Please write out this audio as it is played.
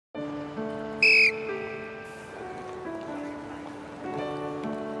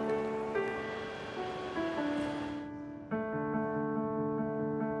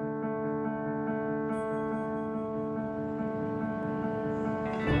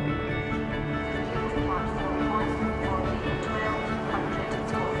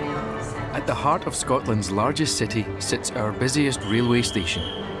At the heart of Scotland's largest city sits our busiest railway station.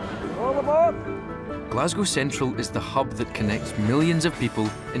 Glasgow Central is the hub that connects millions of people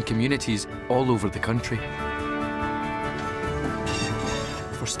in communities all over the country.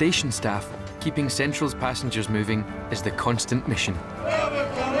 For station staff, keeping Central's passengers moving is the constant mission.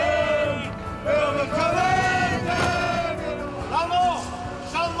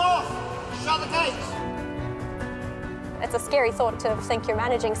 It's a scary thought to think you're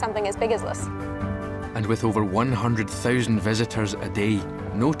managing something as big as this. And with over 100,000 visitors a day,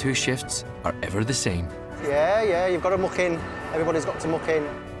 no two shifts are ever the same. Yeah, you've got to muck in. Everybody's got to muck in.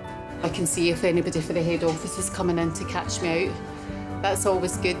 I can see if anybody for the head office is coming in to catch me out. That's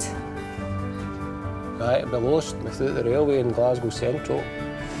always good. Right, we lost without the railway in Glasgow Central.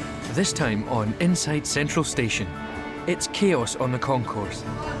 This time on Inside Central Station, it's chaos on the concourse.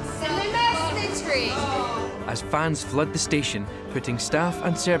 As fans flood the station, putting staff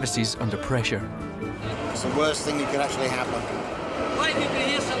and services under pressure. It's the worst thing that could actually happen.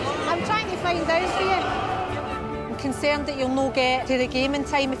 I'm trying to find out for you. I'm concerned that you'll not get to the game in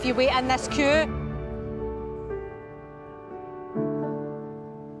time if you wait in this queue.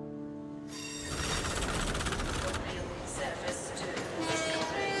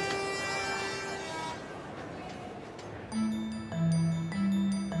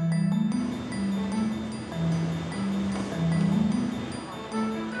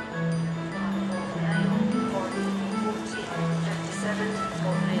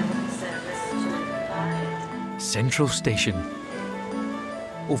 Central Station.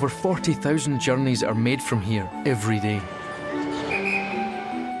 Over 40,000 journeys are made from here every day.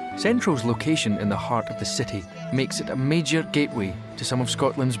 Central's location in the heart of the city makes it a major gateway to some of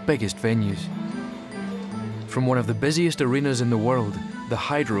Scotland's biggest venues. From one of the busiest arenas in the world, the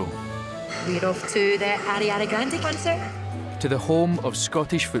Hydro, we're off to the Ariana Grande concert, to the home of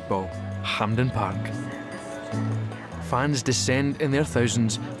Scottish football, Hampden Park. Fans descend in their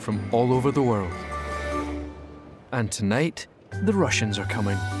thousands from all over the world. And tonight, the Russians are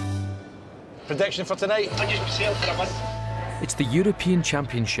coming. Prediction for tonight? It's the European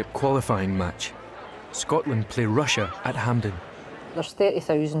Championship qualifying match. Scotland play Russia at Hampden. There's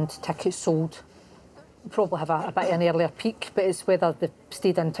 30,000 tickets sold. We'll probably have a bit of an earlier peak, but it's whether they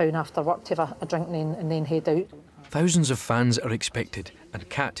stayed in town after work to have a drink and then head out. Thousands of fans are expected, and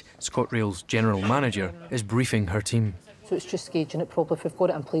Kat, ScotRail's general manager, is briefing her team. So it's just gauging it probably. If we've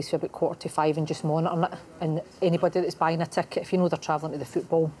got it in place for about 4:45 and just monitoring it. And anybody that's buying a ticket, if you know they're travelling to the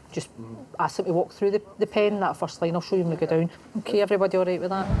football, just ask them to walk through the pen, that first line. I'll show you when we go down. OK, everybody all right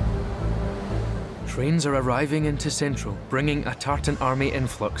with that? Trains are arriving into Central, bringing a tartan army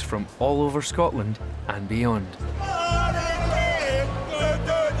influx from all over Scotland and beyond.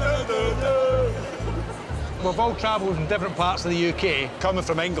 We've all travelled in different parts of the UK. Coming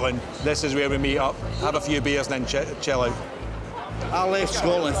from England, this is where we meet up, have a few beers and then chill out. I left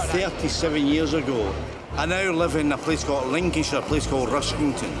Scotland 37 years ago. I now live in a place called Lincolnshire, a place called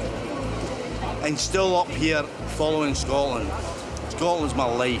Rushington. And still up here following Scotland. Scotland's my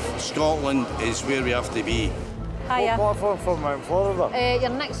life. Scotland is where we have to be. Hiya. What platform from Mount Florida? Your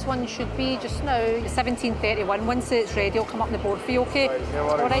next one should be just now, 17:31. Once it's ready, I'll come up on the board for you, OK?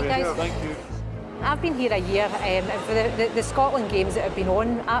 All right, guys. Thank you. I've been here a year, and for the Scotland games that have been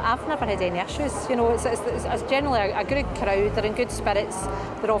on, I've never had any issues. You know, it's generally a good crowd, they're in good spirits,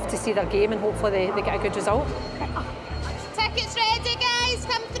 they're off to see their game and hopefully they get a good result. Tickets ready, guys,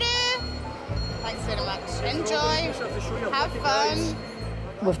 come through. Thanks very much. Enjoy, have fun.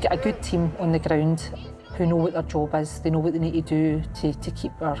 We've got a good team on the ground who know what their job is, they know what they need to do to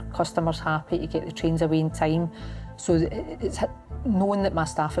keep our customers happy, to get the trains away in time. So it's knowing that my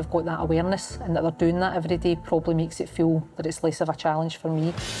staff have got that awareness and that they're doing that every day probably makes it feel that it's less of a challenge for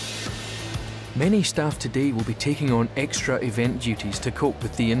me. Many staff today will be taking on extra event duties to cope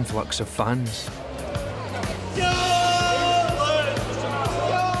with the influx of fans.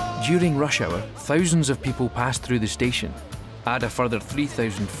 During rush hour, thousands of people pass through the station. Add a further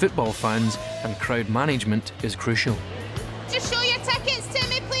 3,000 football fans and crowd management is crucial. Just show your tickets to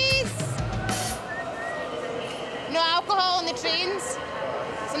me, please. No alcohol on the trains.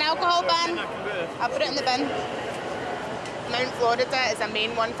 It's an alcohol ban. I'll put it in the bin. Mount Florida is a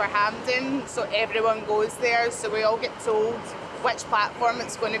main one for Hampden, so everyone goes there, so we all get told which platform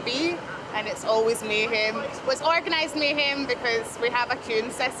it's going to be, and it's always mayhem. Well, it's organised mayhem because we have a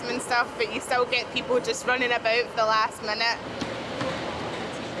queuing system and stuff, but you still get people just running about for the last minute.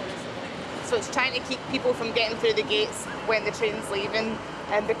 So it's trying to keep people from getting through the gates when the train's leaving,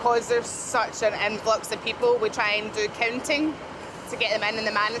 and because there's such an influx of people, we try and do counting to get them in, and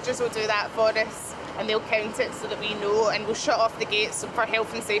the managers will do that for us. and they'll count it so that we know, and we'll shut off the gates for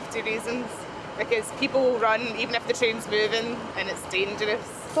health and safety reasons, because people will run even if the train's moving and it's dangerous.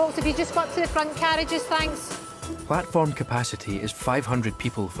 Folks, if you just got to the front carriages, thanks. Platform capacity is 500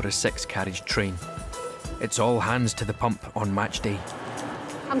 people for a 6-carriage train. It's all hands to the pump on match day.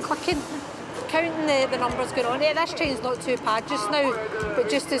 I'm clicking, counting the numbers going on. Yeah, this train's not too bad just now, but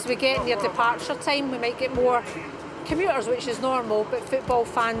just as we get near departure time, we might get more commuters, which is normal, but football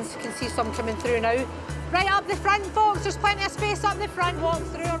fans can see some coming through now. Right up the front, folks, there's plenty of space up the front, walk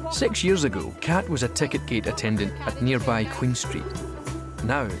through or walk... 6 years ago, Kat was a ticket gate attendant at nearby Queen Street.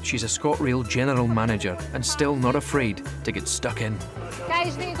 Now she's a ScotRail general manager and still not afraid to get stuck in.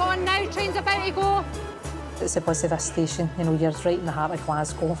 Guys, need to go on now, train's about to go. It's the buzz of this station, you know, you're right in the heart of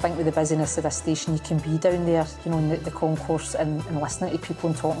Glasgow. I think with the busyness of this station, you can be down there, you know, in the concourse and listening to people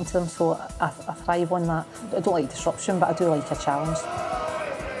and talking to them, so I thrive on that. I don't like disruption, but I do like a challenge.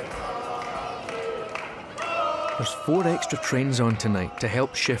 There's 4 extra trains on tonight to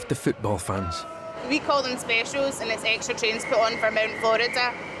help shift the football fans. We call them specials, and it's extra trains put on for Mount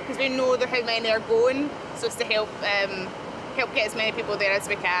Florida, because we know how many are going, so it's to help get as many people there as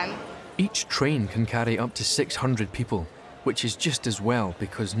we can. Each train can carry up to 600 people, which is just as well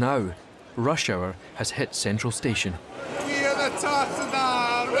because now rush hour has hit Central Station. We are the Tottenham!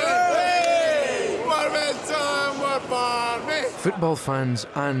 Football fans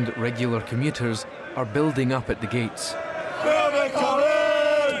and regular commuters are building up at the gates. We'll be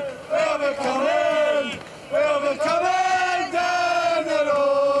coming! We'll be coming! We'll be coming down the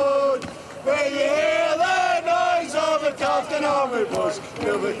road! When you hear the noise of the Captain Army bus,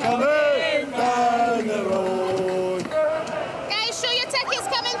 we'll be coming down the road. Guys, show your tickets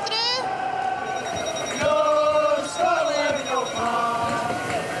coming through. No Scotland, no fun.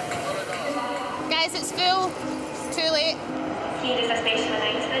 Guys, it's full. It's too late. Here is a special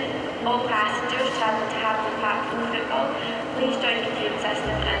announcement. All passengers travelling to Hampden Park for football, please join the queue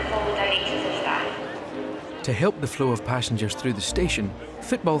system and follow directions of staff. To help the flow of passengers through the station,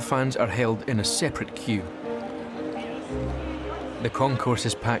 football fans are held in a separate queue. The concourse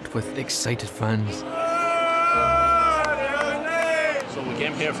is packed with excited fans. So we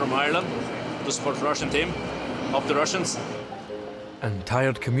came here from Ireland to support the Russian team, up the Russians. And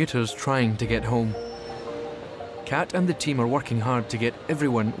tired commuters trying to get home. Kat and the team are working hard to get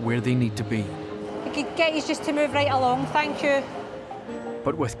everyone where they need to be. We could get you just to move right along, thank you.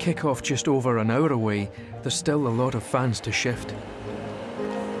 But with kick-off just over an hour away, there's still a lot of fans to shift.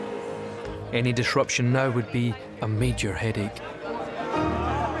 Any disruption now would be a major headache.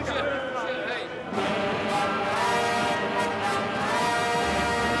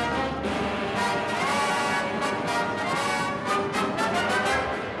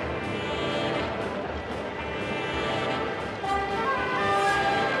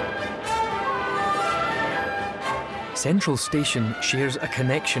 Central Station shares a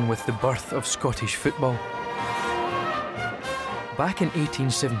connection with the birth of Scottish football. Back in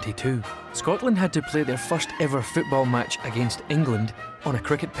 1872, Scotland had to play their first ever football match against England on a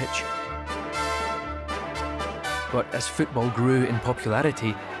cricket pitch. But as football grew in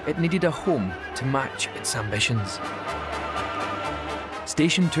popularity, it needed a home to match its ambitions.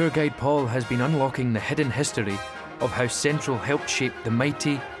 Station tour guide Paul has been unlocking the hidden history of how Central helped shape the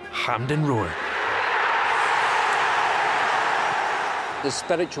mighty Hampden Roar. The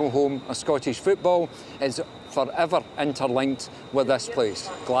spiritual home of Scottish football is forever interlinked with this place,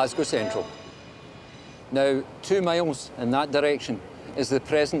 Glasgow Central. Now, 2 miles in that direction is the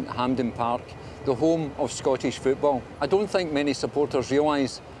present Hampden Park, the home of Scottish football. I don't think many supporters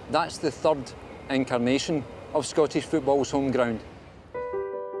realise that's the 3rd incarnation of Scottish football's home ground.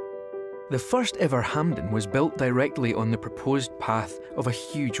 The first ever Hampden was built directly on the proposed path of a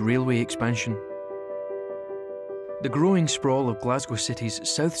huge railway expansion. The growing sprawl of Glasgow City's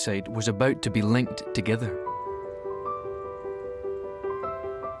south side was about to be linked together.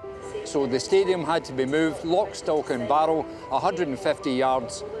 So the stadium had to be moved lock, stock and barrel 150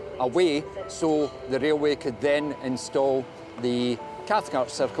 yards away so the railway could then install the Cathcart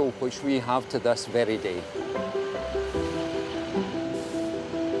Circle, which we have to this very day.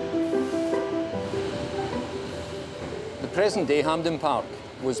 The present-day Hampden Park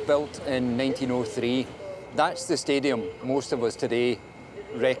was built in 1903. That's the stadium most of us today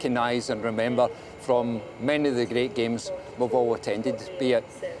recognise and remember from many of the great games we've all attended, be it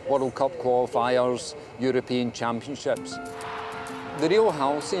World Cup qualifiers, European Championships. The real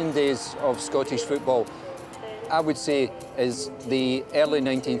halcyon days of Scottish football, I would say, is the early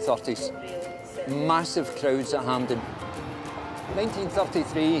 1930s. Massive crowds at Hampden.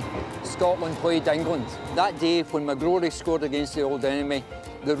 1933, Scotland played England. That day, when McGrory scored against the Old Enemy,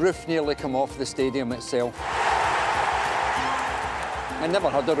 the roof nearly came off the stadium itself. I never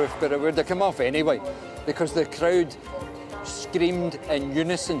had a roof, but it would have come off anyway, because the crowd screamed in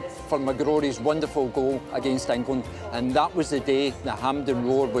unison for McGrory's wonderful goal against England, and that was the day the Hampden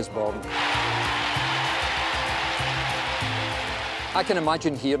Roar was born. I can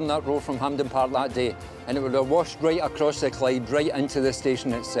imagine hearing that roar from Hampden Park that day, and it would have washed right across the Clyde, right into the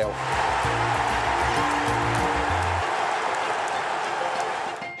station itself.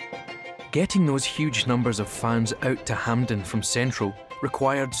 Getting those huge numbers of fans out to Hampden from Central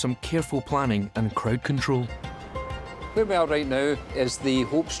required some careful planning and crowd control. Where we are right now is the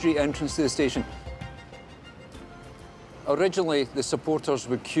Hope Street entrance to the station. Originally, the supporters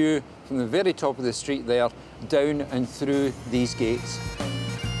would queue from the very top of the street there, down and through these gates.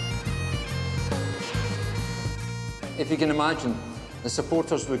 If you can imagine, the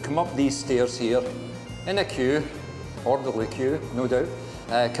supporters would come up these stairs here, in a queue, orderly queue, no doubt,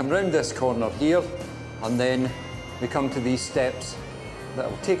 come round this corner here, and then we come to these steps that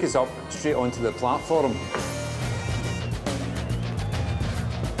will take us up straight onto the platform.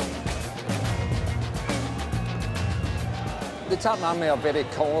 The Tartan Army are very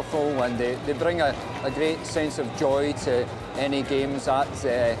colourful, and they bring a great sense of joy to any games at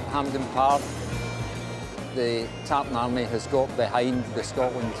Hampden Park. The Tartan Army has got behind the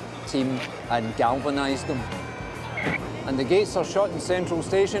Scotland team and galvanised them. And the gates are shut in Central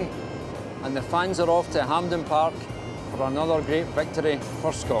Station, and the fans are off to Hampden Park for another great victory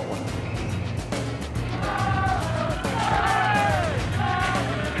for Scotland.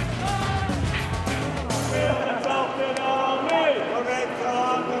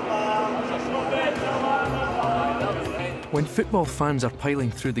 When football fans are piling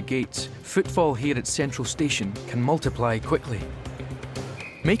through the gates, footfall here at Central Station can multiply quickly.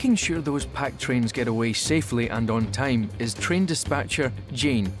 Making sure those packed trains get away safely and on time is train dispatcher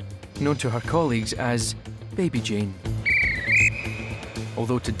Jane, known to her colleagues as Baby Jane.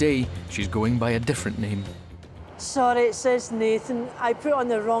 Although today, she's going by a different name. Sorry, it says Nathan. I put on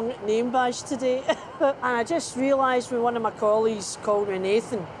the wrong name badge today. And I just realised when one of my colleagues called me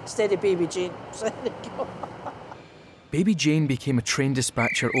Nathan instead of Baby Jane. So there you go. Baby Jane became a train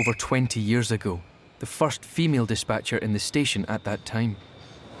dispatcher over 20 years ago, the first female dispatcher in the station at that time.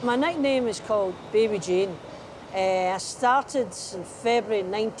 My nickname is called Baby Jane. I started in February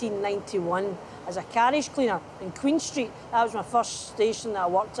 1991 as a carriage cleaner in Queen Street. That was my first station that I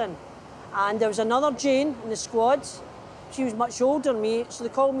worked in. And there was another Jane in the squad. She was much older than me, so they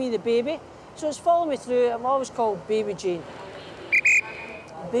called me the baby. So it's following me through. I'm always called Baby Jane.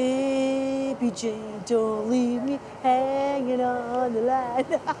 Baby Jane, don't leave me hanging on the line.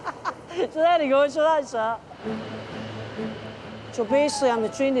 So there you go, so that's that. So basically I'm the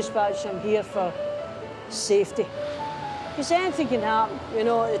train dispatcher, I'm here for safety. Because anything can happen, you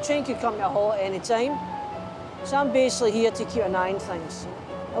know, the train could come to a halt at any time. So I'm basically here to keep an eye on things.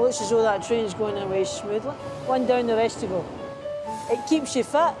 It looks as though that train's going away smoothly. One down, the rest to go. It keeps you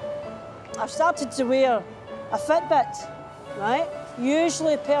fit. I've started to wear a Fitbit, right?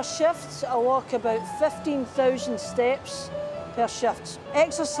 Usually per shift, I walk about 15,000 steps per shift.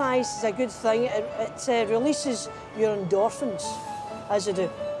 Exercise is a good thing. It releases your endorphins, as I do.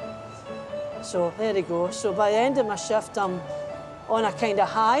 So there you go. So by the end of my shift, I'm on a kind of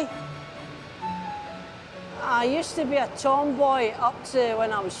high. I used to be a tomboy up to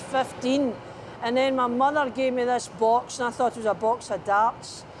when I was 15, and then my mother gave me this box, and I thought it was a box of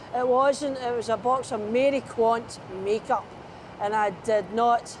darts. It wasn't, it was a box of Mary Quant makeup, and I did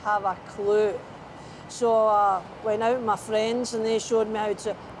not have a clue. So I went out with my friends and they showed me how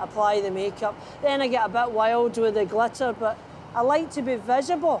to apply the makeup. Then I get a bit wild with the glitter, but I like to be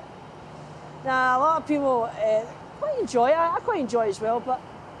visible. Now, a lot of people quite enjoy it, I quite enjoy it as well, but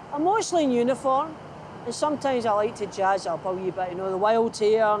I'm mostly in uniform, and sometimes I like to jazz it up a wee bit, you know, the wild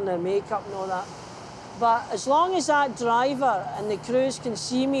hair and the makeup and all that. But as long as that driver and the crews can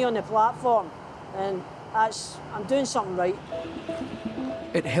see me on the platform, then I'm doing something right.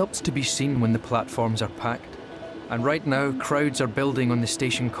 It helps to be seen when the platforms are packed. And right now, crowds are building on the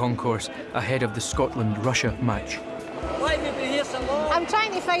station concourse ahead of the Scotland-Russia match. Why have you been here so long? I'm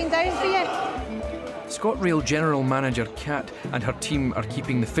trying to find out for you. ScotRail General Manager Kat and her team are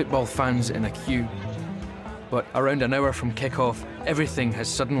keeping the football fans in a queue. But around an hour from kick-off, everything has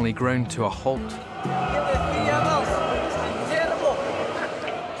suddenly ground to a halt.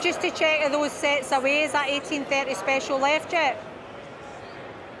 Just to check, are those sets away? Is that 18:30 special left yet?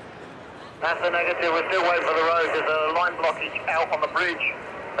 That's a negative. We're still waiting for the road. There's a line blockage out on the bridge,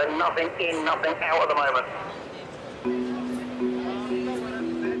 and nothing in, nothing out at the moment.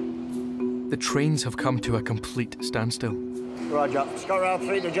 trains have come to a complete standstill. Roger. ScotRail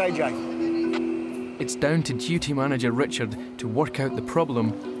 3 to JJ. It's down to duty manager Richard to work out the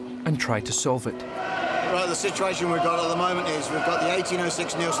problem and try to solve it. Right, the situation we've got at the moment is we've got the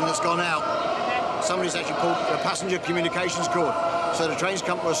 1806 Nielsen that's gone out. Somebody's actually pulled a passenger communications cord, so the train's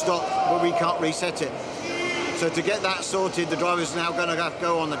come to a stop, but we can't reset it. So to get that sorted, the driver's now going to have to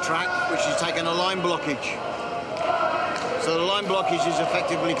go on the track, which is taking a line blockage. So the line blockage is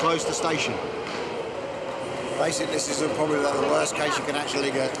effectively closed the station. Basically, this is probably like the worst case you can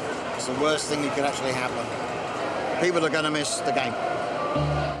actually get. It's the worst thing that could actually happen. People are going to miss the game.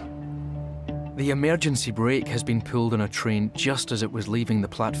 The emergency brake has been pulled on a train just as it was leaving the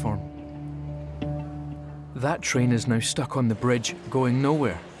platform. That train is now stuck on the bridge, going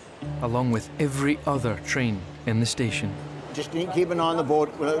nowhere, along with every other train in the station. Just keep an eye on the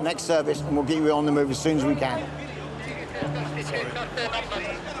board. We're at the next service, and we'll get you on the move as soon as we can.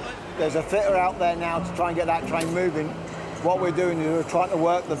 There's a fitter out there now to try and get that train moving. What we're doing is we're trying to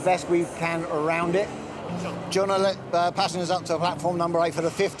work the best we can around it. Do you want to let passengers up to platform number 8 for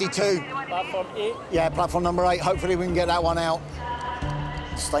the 52? Platform 8? Yeah, platform number 8. Hopefully we can get that one out.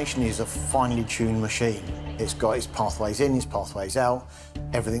 The station is a finely tuned machine. It's got its pathways in, its pathways out.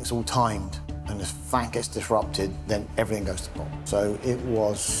 Everything's all timed. And if that gets disrupted, then everything goes to pot. So it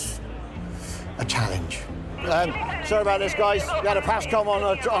was a challenge. Sorry about this, guys. We had a PASCOM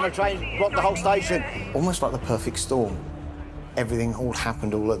on a train, blocked the whole station. Almost like the perfect storm. Everything all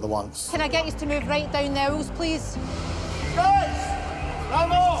happened all at the once. Can I get you to move right down the aisles, please? Guys! No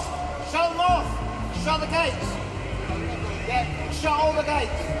more! Shut them off! Shut the gates! Yeah, shut all the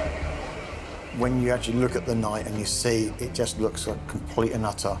gates! When you actually look at the night and you see, it just looks like complete and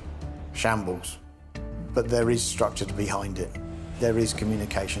utter shambles. But there is structure behind it. There is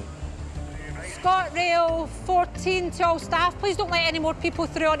communication. ScotRail 14 to all staff, please don't let any more people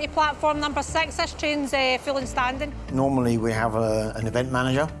through onto platform number 6. This train's full and standing. Normally we have an event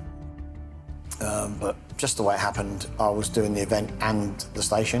manager, but just the way it happened, I was doing the event and the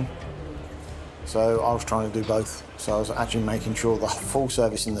station. So I was trying to do both. So I was actually making sure the full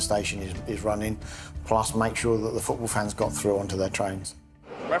service in the station is running, plus make sure that the football fans got through onto their trains.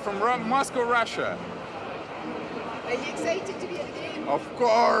 We're from Moscow, Russia. Are you excited to be at the game? Of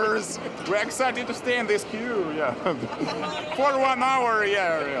course. We're excited to stay in this queue, yeah. For 1 hour,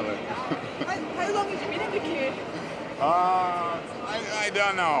 yeah, really. How long have you been in the queue? I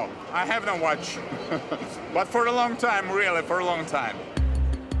don't know. I haven't watched. But for a long time, really, for a long time.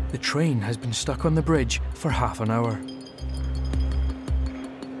 The train has been stuck on the bridge for half an hour.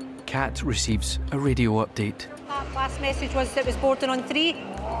 Kat receives a radio update. That last message was that it was boarding on 3.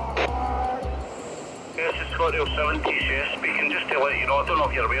 Yes, it's ScotRail 7 TCS speaking. Just to let you know, I don't know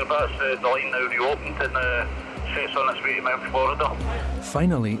if you're aware, but the line now reopened and sets on its way to Mount Florida.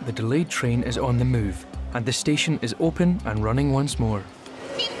 Finally, the delayed train is on the move, and the station is open and running once more.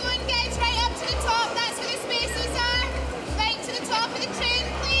 Keep going, guys, right up to the top. That's where the spaces are. Right to the top of the train,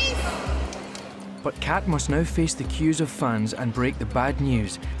 please. But Kat must now face the queues of fans and break the bad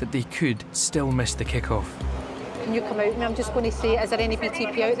news that they could still miss the kick-off. Can you come out with me? I'm just going to say, is there any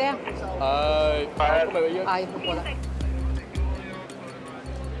BTP out there? I'll come out with you. Aye, no bother.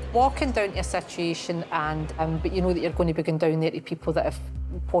 Walking down to a situation, but you know that you're going to be going down there to people that have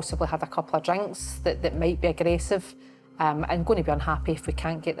possibly had a couple of drinks, that might be aggressive, and going to be unhappy if we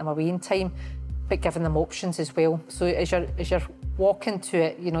can't get them away in time, but giving them options as well. So as you're walking to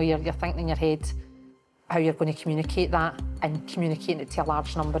it, you know, you're thinking in your head how you're going to communicate that and communicating it to a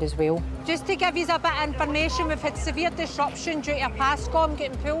large number as well. Just to give you a bit of information, we've had severe disruption due to a PASCOM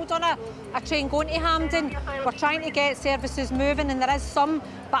getting pulled on a train going to Hampden. We're trying to get services moving and there is some,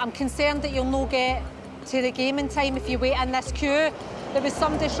 but I'm concerned that you'll not get to the game in time if you wait in this queue. There was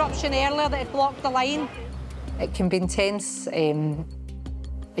some disruption earlier that had blocked the line. It can be intense. And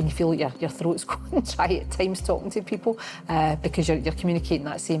you feel like your throat's going dry at times talking to people because you're communicating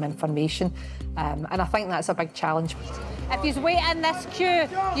that same information. And I think that's a big challenge. If you wait in this queue,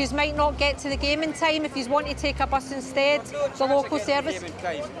 you might not get to the game in time. If you want to take a bus instead, the local service...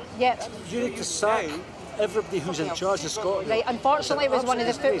 Yeah. You need to sack everybody who's in charge of Scotland. Right, unfortunately it was one of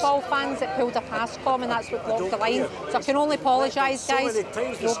the football fans that pulled a PASCOM and that's what blocked the line. So I can only apologise, guys.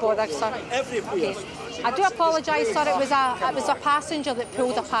 No bother, sir. Okay. I do apologise, sir. It was a passenger that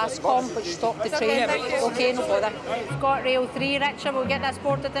pulled a PASCOM which stopped the train. Okay, no bother. ScotRail 3, Richard, we'll get this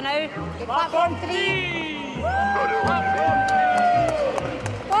boarded now. Platform 3!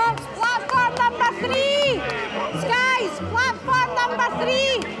 What's platform number 3? Skies, platform number 3!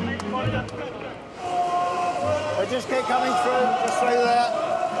 Just keep coming through, just through there.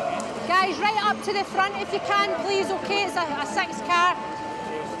 Guys, right up to the front if you can, please, okay? It's a 6 car.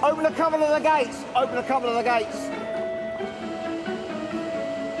 Open a couple of the gates. Open a couple of the gates.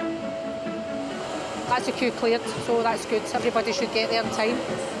 That's the queue cleared, so that's good. Everybody should get there in time.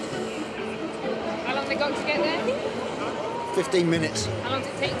 How long have they got to get there? 15 minutes. How long does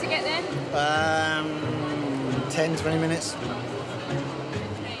it take to get there? 10, 20 minutes.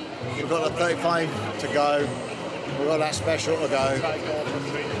 We've got the 35 to go. We've got that special to go.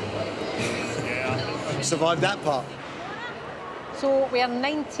 Survived that part. So we're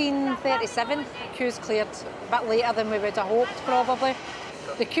 19:37, queue's cleared. A bit later than we would have hoped, probably.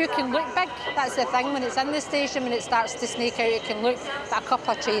 The queue can look big, that's the thing. When it's in the station, when it starts to snake out, it can look that a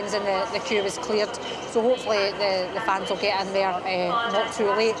couple of trains and the queue is cleared. So hopefully the fans will get in there not too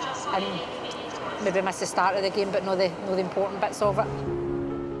late and maybe miss the start of the game, but know the important bits of it.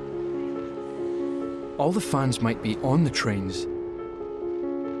 All the fans might be on the trains,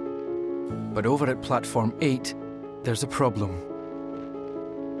 but over at platform 8, there's a problem.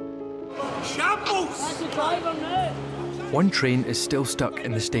 Shambles! That's the driver now. One train is still stuck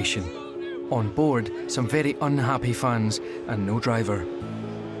in the station. On board, some very unhappy fans and no driver.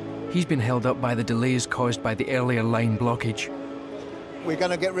 He's been held up by the delays caused by the earlier line blockage. We're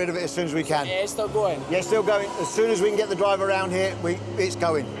going to get rid of it as soon as we can. Yeah, it's still going. Yeah, still going. As soon as we can get the driver around here, it's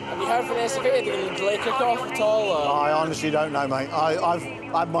going. Have you heard from the SFA? Are they going to delay kick-off at all? Or? I honestly don't know, mate. I've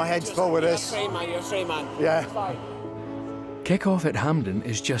had my head's full with this. You're a free man. Yeah. Kick-off at Hampden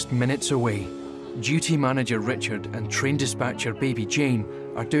is just minutes away. Duty manager Richard and train dispatcher baby Jane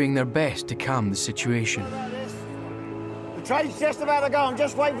are doing their best to calm the situation. The train's just about to go. I'm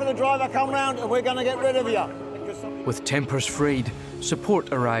just waiting for the driver to come round and we're going to get rid of you. With tempers frayed,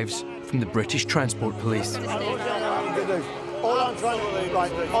 support arrives from the British Transport Police. All I'm trying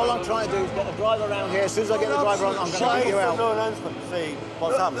to do is get the driver around here. As soon as I get the driver on, I'm going to get you out. No announcement to see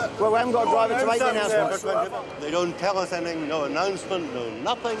what's happening. Well, we haven't got a driver to make the announcement. They don't tell us anything, no announcement, no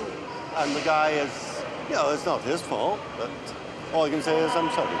nothing. And the guy is, it's not his fault, but all I can say is I'm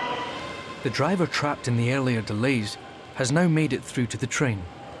sorry. The driver trapped in the earlier delays has now made it through to the train.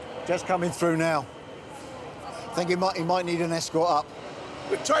 Just coming through now. I think he might need an escort up.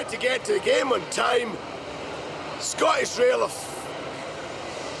 We tried to get to the game on time. Scottish Rail have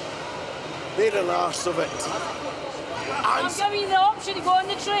made an arse of it. I'm giving you the option to go on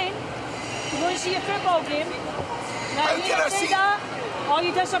the train, to go and see a football game. Now, How can I see that, or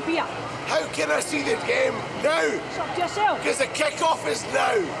you disappear. How can I see the game now? It's up to yourself. Because the kick-off is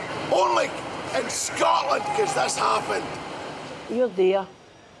now. Only in Scotland because this happened. You're there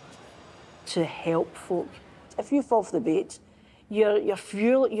to help folk. If you fall for the bait, you're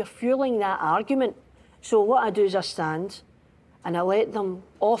fueling that argument. So what I do is I stand and I let them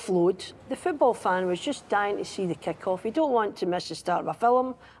offload. The football fan was just dying to see the kick-off. You don't want to miss the start of a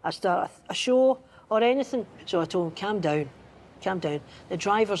film, a start of a show or anything. So I told him, calm down. Calm down. The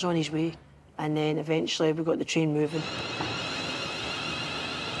driver's on his way. And then eventually we got the train moving.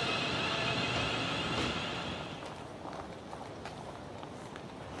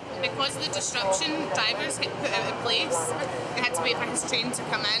 Because of the disruption, drivers get put out of place. They had to wait for his train to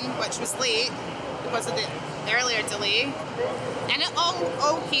come in, which was late because of the earlier delay. And it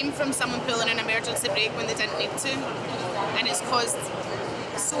all came from someone pulling an emergency brake when they didn't need to. And it's caused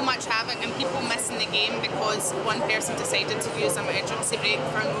so much havoc and people missing the game because one person decided to use an emergency brake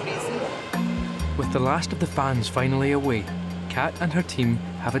for no reason. With the last of the fans finally away, Kat and her team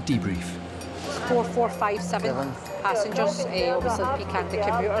have a debrief. 457 passengers, obviously the Picanti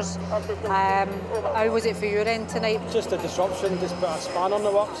commuters. How was it for your end tonight? Just a disruption, just put a span on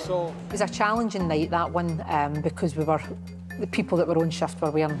the works, so... It was a challenging night, that one, because the people that were on shift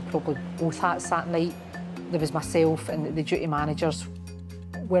were wearing probably both hats that night. There was myself and the duty managers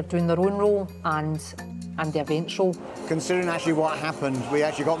were doing their own role and the events role. Considering actually what happened, we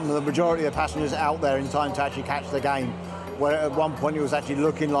actually got the majority of passengers out there in time to actually catch the game, where at one point it was actually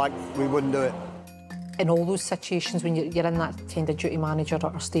looking like we wouldn't do it. In all those situations, when you're in that kind of duty manager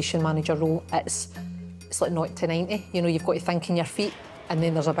or station manager role, it's like 0 to 90. You know, you've got to think on your feet, and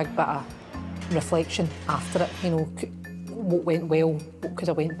then there's a big bit of reflection after it. You know, what went well, what could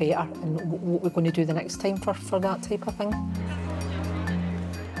have went better, and what we're going to do the next time for that type of thing.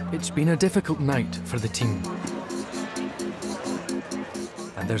 It's been a difficult night for the team.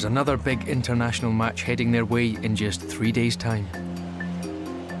 And there's another big international match heading their way in just 3 days' time.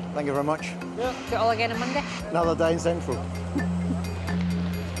 Thank you very much. Yeah. Do it all again on Monday? Another day in Central.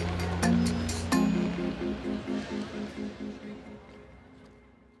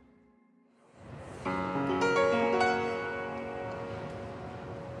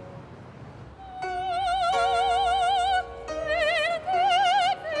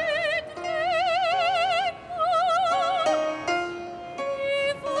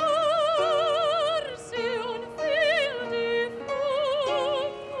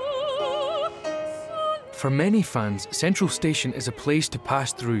 For many fans, Central Station is a place to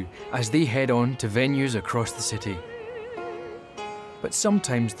pass through as they head on to venues across the city. But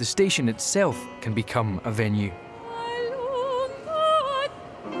sometimes the station itself can become a venue.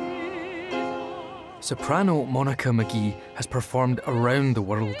 Soprano Monica McGee has performed around the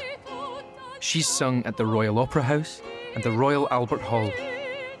world. She's sung at the Royal Opera House and the Royal Albert Hall.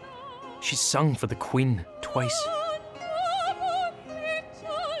 She's sung for the Queen twice.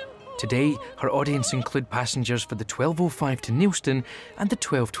 Today, her audience include passengers for the 12:05 to Neilston and the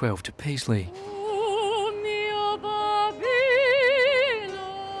 12:12 to Paisley.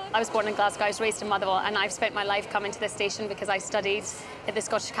 I was born in Glasgow, I was raised in Motherwell, and I've spent my life coming to this station because I studied at the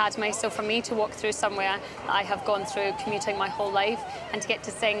Scottish Academy. So for me to walk through somewhere that I have gone through commuting my whole life and to get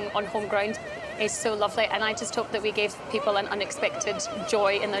to sing on home ground is so lovely. And I just hope that we gave people an unexpected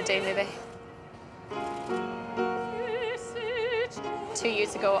joy in their day, maybe. 2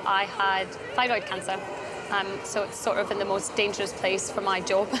 years ago, I had thyroid cancer. So it's sort of in the most dangerous place for my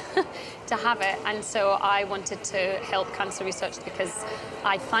job to have it. And so I wanted to help cancer research because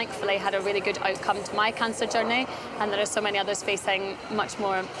I thankfully had a really good outcome to my cancer journey. And there are so many others facing much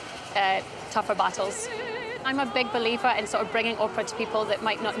more tougher battles. I'm a big believer in sort of bringing opera to people that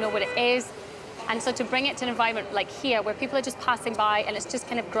might not know what it is. And so to bring it to an environment like here, where people are just passing by and it's just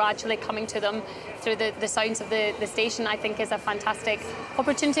kind of gradually coming to them through the sounds of the station, I think is a fantastic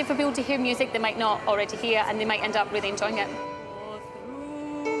opportunity for people to hear music they might not already hear, and they might end up really enjoying it.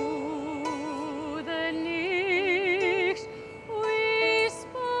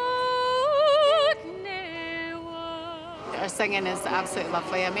 Her singing is absolutely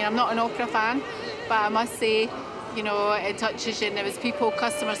lovely. I mean, I'm not an opera fan, but I must say, you know, it touches you, and there was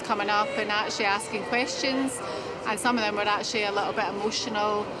customers coming up and actually asking questions, and some of them were actually a little bit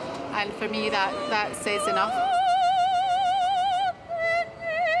emotional, and for me that says enough.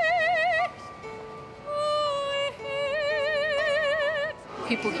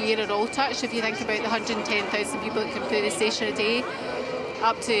 People here are all touched. If you think about the 110,000 people that come through the station a day,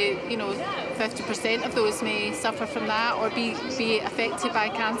 up to, you know, 50% of those may suffer from that or be affected by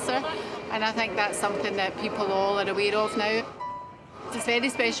cancer. And I think that's something that people all are aware of now. It's very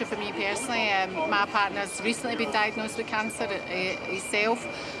special for me personally. My partner's recently been diagnosed with cancer himself,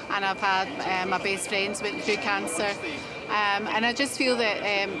 and I've had my best friends went through cancer. And I just feel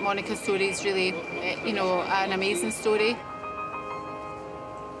that Monica's story is really, you know, an amazing story.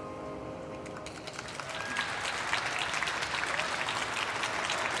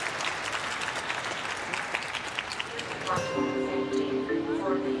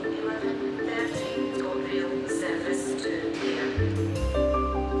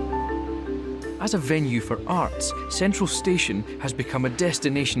 As a venue for arts, Central Station has become a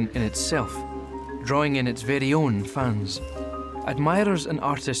destination in itself, drawing in its very own fans, admirers and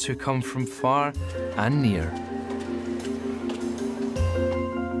artists who come from far and near.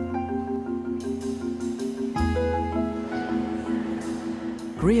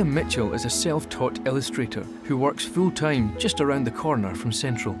 Graham Mitchell is a self-taught illustrator who works full-time just around the corner from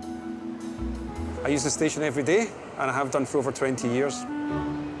Central. I use the station every day, and I have done for over 20 years.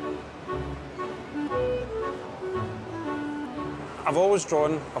 I've always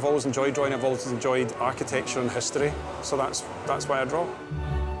drawn, I've always enjoyed drawing, I've always enjoyed architecture and history, so that's why I draw.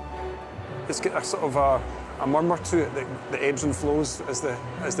 It's got a sort of a murmur to it that ebbs and flows as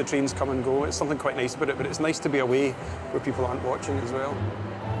the trains come and go. It's something quite nice about it, but it's nice to be away where people aren't watching as well.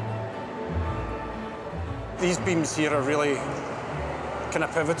 These beams here are really kind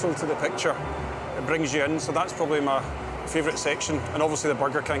of pivotal to the picture. It brings you in, so that's probably my favourite section, and obviously the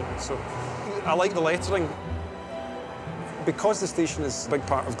Burger King. So I like the lettering. Because the station is a big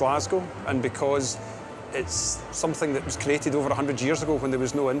part of Glasgow, and because it's something that was created over 100 years ago when there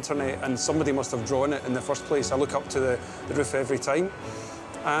was no internet and somebody must have drawn it in the first place, I look up to the roof every time.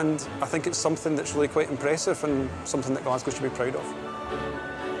 And I think it's something that's really quite impressive and something that Glasgow should be proud of.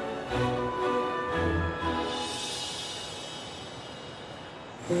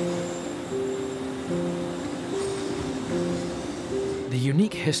 The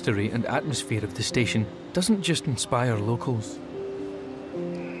unique history and atmosphere of the station doesn't just inspire locals.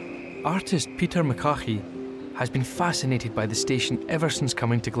 Artist Peter McCaughey has been fascinated by the station ever since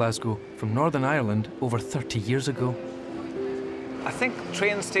coming to Glasgow from Northern Ireland over 30 years ago. I think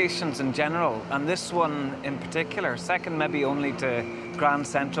train stations in general, and this one in particular, second maybe only to Grand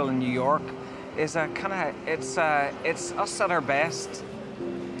Central in New York, is a kind of, it's us at our best.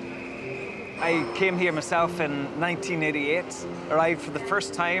 I came here myself in 1988, arrived for the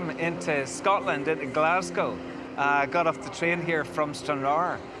first time into Scotland, into Glasgow. Got off the train here from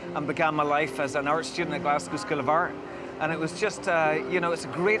Stranraer and began my life as an art student at Glasgow School of Art. And it was just, you know, it's a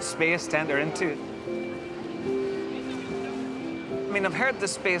great space to enter into. mean, I've heard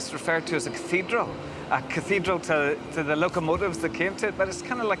this space referred to as a cathedral to the locomotives that came to it, but it's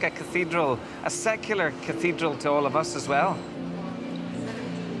kind of like a cathedral, a secular cathedral to all of us as well.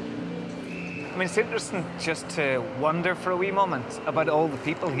 I mean, it's interesting just to wonder for a wee moment about all the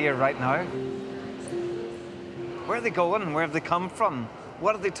people here right now. Where are they going? Where have they come from?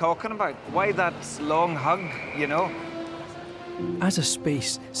 What are they talking about? Why that long hug, you know? As a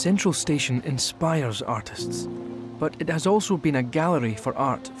space, Central Station inspires artists, but it has also been a gallery for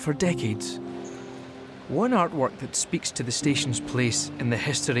art for decades. One artwork that speaks to the station's place in the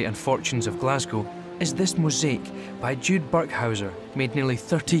history and fortunes of Glasgow is this mosaic by Jude Burkhauser, made nearly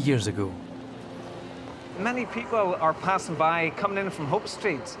 30 years ago. Many people are passing by, coming in from Hope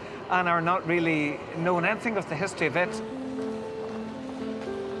Street, and are not really knowing anything of the history of it.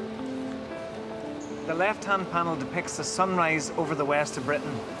 The left-hand panel depicts the sunrise over the west of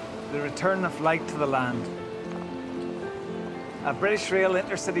Britain, the return of light to the land. A British Rail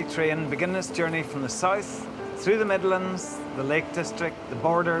intercity train beginning its journey from the south, through the Midlands, the Lake District, the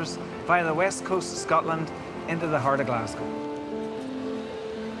borders, via the west coast of Scotland, into the heart of Glasgow.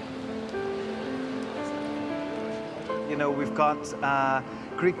 You know, we've got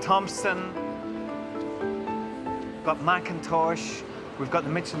Greek Thompson, we've got Macintosh, we've got the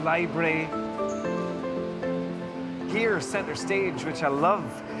Mitchell Library. Here, centre stage, which I love,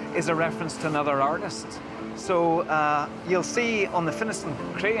 is a reference to another artist. So you'll see on the Finiston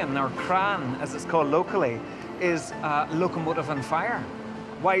crane, or cran as it's called locally, is a locomotive on fire.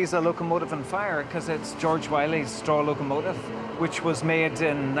 Why is a locomotive on fire? Because it's George Wiley's straw locomotive, which was made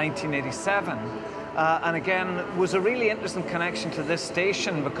in 1987. And again, was a really interesting connection to this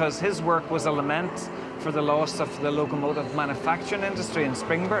station because his work was a lament for the loss of the locomotive manufacturing industry in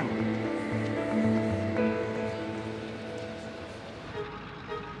Springburn.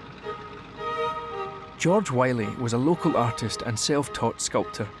 George Wiley was a local artist and self-taught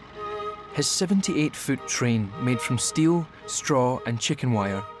sculptor. His 78-foot train, made from steel, straw and chicken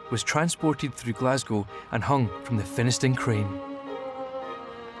wire, was transported through Glasgow and hung from the Finiston crane.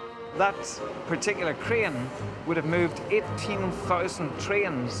 That particular crane would have moved 18,000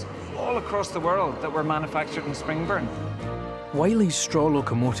 trains all across the world that were manufactured in Springburn. Wiley's straw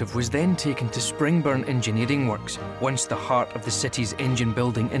locomotive was then taken to Springburn Engineering Works, once the heart of the city's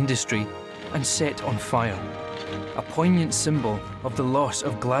engine-building industry, and set on fire. A poignant symbol of the loss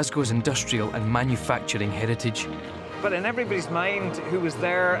of Glasgow's industrial and manufacturing heritage. But in everybody's mind who was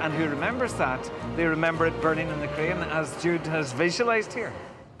there and who remembers that, they remember it burning in the crane, as Jude has visualised here.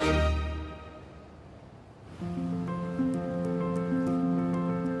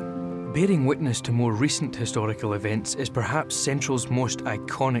 Bearing witness to more recent historical events is perhaps Central's most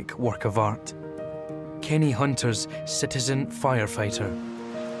iconic work of art. Kenny Hunter's Citizen Firefighter.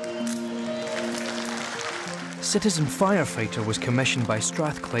 Citizen Firefighter was commissioned by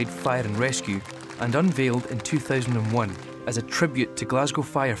Strathclyde Fire and Rescue and unveiled in 2001 as a tribute to Glasgow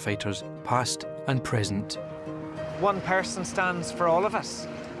firefighters, past and present. One person stands for all of us.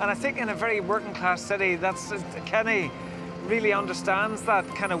 And I think in a very working class city, Kenny really understands that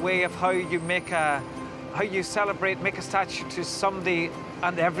kind of way of how you celebrate, make a statue to somebody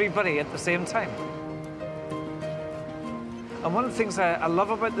and everybody at the same time. And one of the things I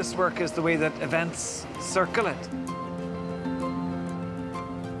love about this work is the way that events circle it.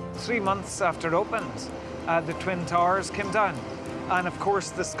 3 months after it opened, the Twin Towers came down. And of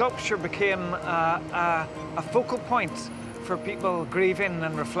course, the sculpture became a focal point for people grieving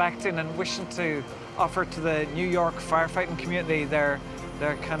and reflecting and wishing to offer to the New York firefighting community their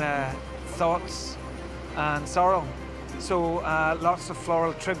kind of thoughts and sorrow. So lots of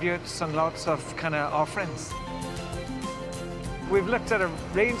floral tributes and lots of kind of offerings. We've looked at a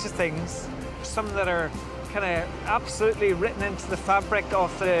range of things, some that are kind of absolutely written into the fabric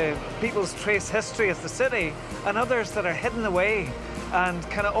of the people's trace history of the city, and others that are hidden away and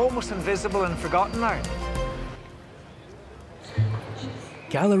kind of almost invisible and forgotten now.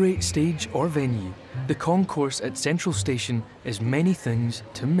 Gallery, stage or venue, the concourse at Central Station is many things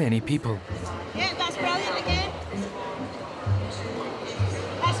to many people. Yeah, that's brilliant again.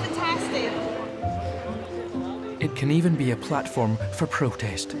 That's fantastic. It can even be a platform for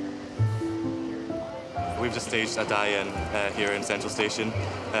protest. We've just staged a die-in here in Central Station.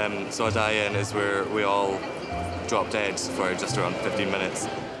 So a die-in is where we all drop dead for just around 15 minutes.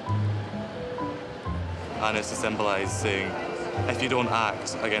 And it's to symbolise saying, if you don't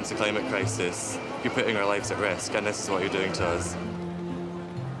act against the climate crisis, you're putting our lives at risk, and this is what you're doing to us.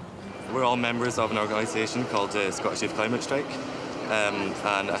 We're all members of an organisation called the Scottish Youth Climate Strike, and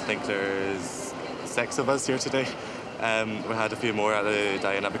I think there's 6 of us here today. We had a few more at the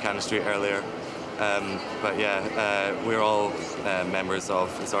die-in at Buchanan Street earlier. But yeah, we're all members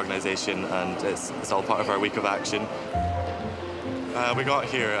of this organisation, and it's all part of our week of action. We got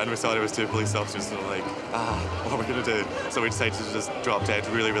here and we saw there was 2 police officers, and we were like, what are we going to do? So we decided to just drop dead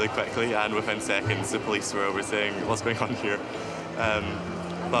really, really quickly, and within seconds the police were over saying, what's going on here?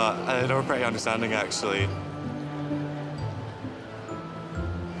 But they were pretty understanding, actually.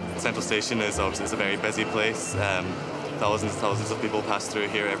 Central Station is obviously a very busy place. Thousands and thousands of people pass through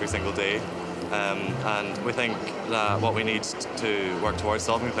here every single day. And we think that what we need to work towards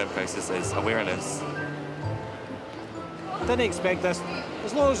solving the climate crisis is awareness. I didn't expect this.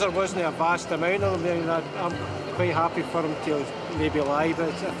 As long as there wasn't a vast amount of them, I'm quite happy for them to maybe lie. But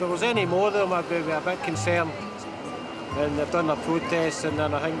if there was any more of them, I'd be a bit concerned. And they've done their protests, and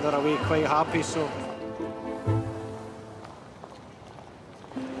then I think they're away quite happy. So.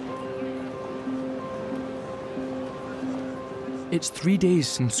 It's 3 days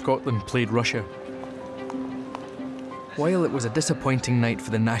since Scotland played Russia. While it was a disappointing night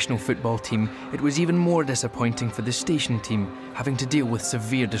for the national football team, it was even more disappointing for the station team, having to deal with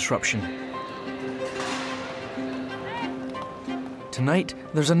severe disruption. Tonight,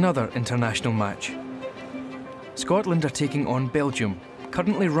 there's another international match. Scotland are taking on Belgium,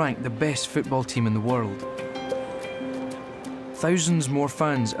 currently ranked the best football team in the world. Thousands more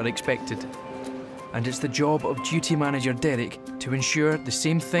fans are expected, and it's the job of duty manager Derek to ensure the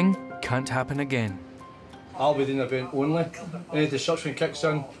same thing can't happen again. I'll be doing the event only. Any disruption kicks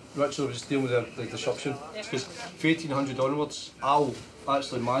in, Richard was dealing with the disruption. Because from 1800 onwards, I'll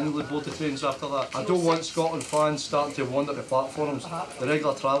actually manually board the trains after that. I don't want Scotland fans starting to wander the platforms. The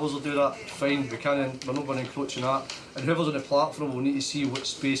regular travellers will do that, fine, we're not going to encroach on that. And whoever's on the platform will need to see what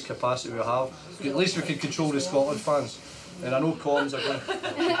space capacity we have. At least we can control the Scotland fans. And I know comms are going.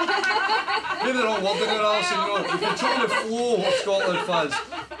 Maybe they're all wording there, Alison, you know. We control the flow of Scotland fans.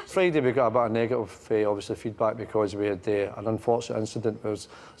 Friday we got a bit of negative, obviously, feedback because we had an unfortunate incident where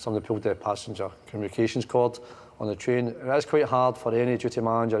somebody pulled the passenger communications cord on the train. And it's quite hard for any duty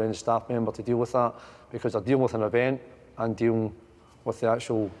manager or any staff member to deal with that because they're dealing with an event and dealing with the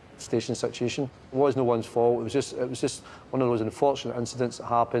actual station situation. It was no one's fault. It was just one of those unfortunate incidents that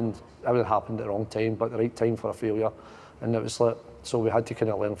happened. Everything happened at the wrong time, but the right time for a failure. And it was like, so we had to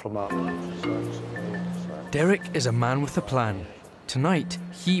kind of learn from that. Derek is a man with a plan. Tonight,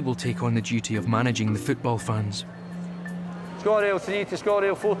 he will take on the duty of managing the football fans. ScotRail 3 to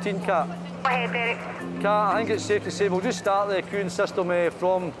ScotRail 14, Kat. Go ahead, Derek. Kat, I think it's safe to say we'll just start the queuing system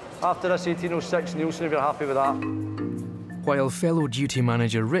from after this 1806 Nielsen, if you're happy with that. While fellow duty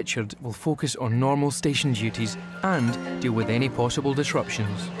manager Richard will focus on normal station duties and deal with any possible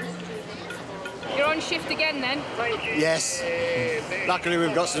disruptions. You're on shift again then? Yes. Luckily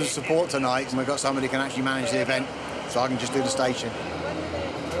we've got some support tonight and we've got somebody who can actually manage the event, so I can just do the station.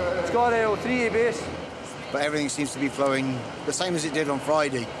 ScotRail 3 base. But everything seems to be flowing the same as it did on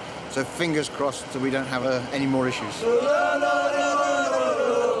Friday, so fingers crossed that we don't have any more issues.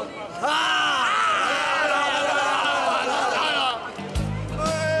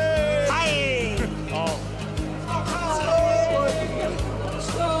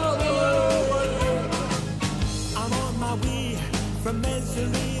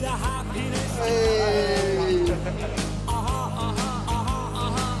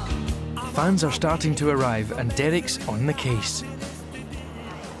 Fans are starting to arrive and Derek's on the case.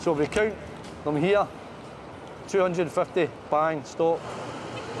 So if we count them here, 250, bang, stop.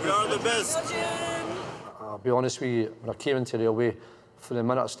 We are the best. I'll be honest with you, when I came into railway, from the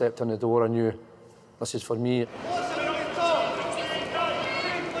minute I stepped in the door, I knew this is for me.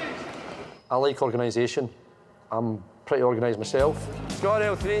 I like organisation. I'm pretty organised myself.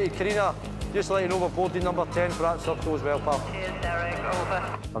 ScotRail 3 to Karina, just to let you know we're boarding number 10 for that circle as well, pal. Cheers, Derek.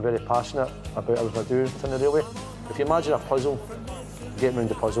 Over. I'm very passionate about everything I do within the railway. If you imagine a puzzle, get round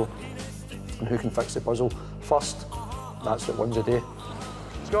the puzzle, and who can fix the puzzle first, that's what wins the day.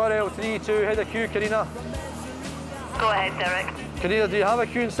 ScotRail 3-2, head of queue, Karina. Go ahead, Derek. Karina, do you have a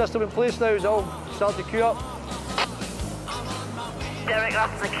queuing system in place now? Is it all starting to queue up? Derek,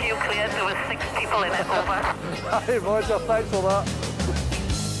 that's the queue cleared. There was 6 people in it. Over. Hey, Roger, thanks for that.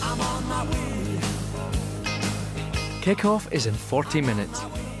 Kick-off is in 40 minutes.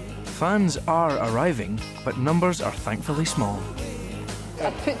 Fans are arriving, but numbers are thankfully small.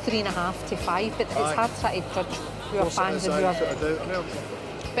 I'd put 3.5 to 5, but it's hard trying to judge who are fans and who are...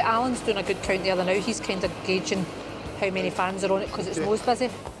 But Alan's doing a good count the other now. He's kind of gauging how many fans are on it because it's most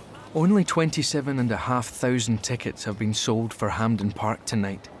busy. Only 27,500 tickets have been sold for Hampden Park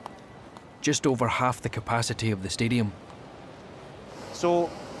tonight. Just over half the capacity of the stadium.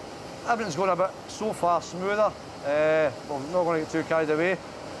 So, everything's going a bit so far smoother. Well, I'm not going to get too carried away.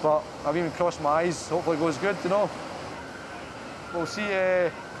 but I've even crossed my eyes. Hopefully it goes good, you know. We'll see.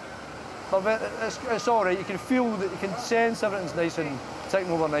 But it's all right. You can feel that, you can sense everything's nice and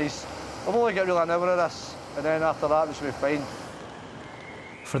ticking over nice. I've only got really an hour of this, and then after that we should be fine.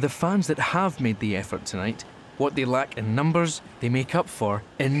 For the fans that have made the effort tonight, what they lack in numbers, they make up for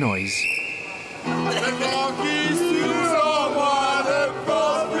in noise.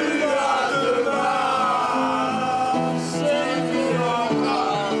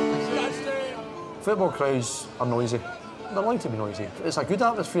 Football crowds are noisy. They're allowed to be noisy. It's a good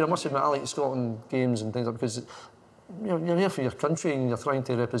atmosphere, I must admit. I like Scotland games and things like that because you're here for your country and you're trying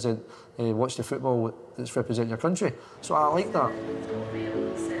to represent, watch the football that's representing your country. So I like that.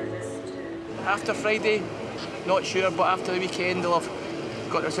 After Friday, not sure, but after the weekend they'll have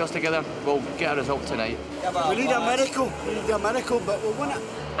got themselves together. We'll get a result tonight. We need a miracle. We need a miracle, but we'll win it.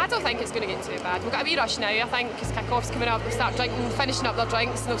 I don't think it's going to get too bad. We've got a wee rush now, I think, because kick-off's coming up. They'll start drinking, finishing up their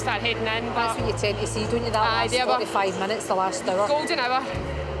drinks, and they'll start heading in. That's what you tend to see, don't you? That last 45 minutes, the last hour. Golden hour.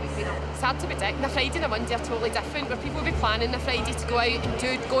 It's hard to predict. And a Friday and a Monday are totally different, where people will be planning a Friday to go out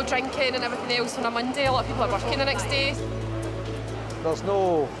and go drinking and everything else. On a Monday, a lot of people are working the next day. There's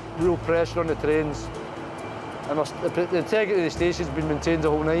no real pressure on the trains. And the integrity of the station's been maintained the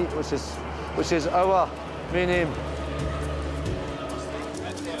whole night, which is our main aim.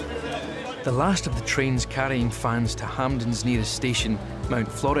 The last of the trains carrying fans to Hampden's nearest station, Mount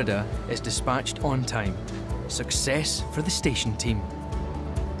Florida, is dispatched on time. Success for the station team.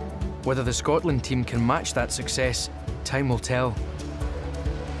 Whether the Scotland team can match that success, time will tell.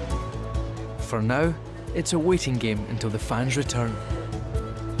 For now, it's a waiting game until the fans return.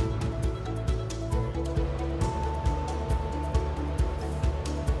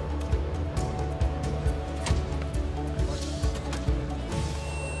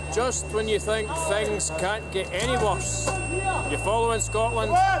 Just when you think things can't get any worse, you follow in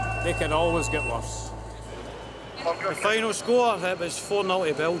Scotland, they can always get worse. The final score, it was 4-0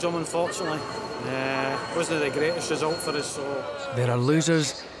 to Belgium, unfortunately. Wasn't the greatest result for us. So. There are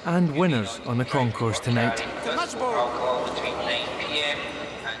losers and winners on the concourse tonight.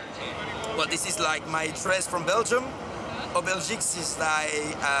 Well, this is like my dress from Belgium. Belgique is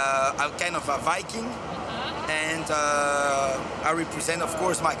like a kind of a Viking. And I represent, of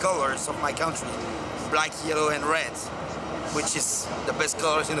course, my colors of my country, black, yellow, and red, which is the best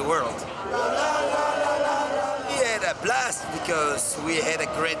colors in the world. We had a blast because we had a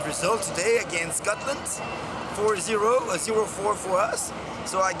great result today against Scotland, 4-0, 0-4 for us.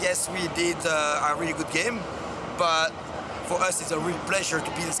 So I guess we did a really good game, but for us it's a real pleasure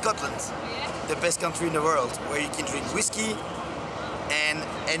to be in Scotland, the best country in the world, where you can drink whiskey and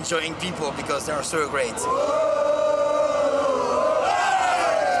enjoying people because they are so great.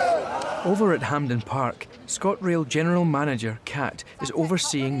 Over at Hampden Park, ScotRail General Manager Kat is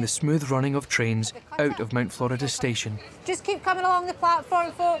overseeing the smooth running of trains out of Mount Florida Station. Just keep coming along the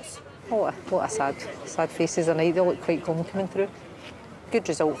platform, folks. What a sad faces tonight. They look quite calm coming through. Good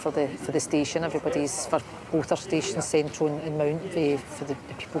result for the station. Everybody's, for both our stations, Central and Mount, for the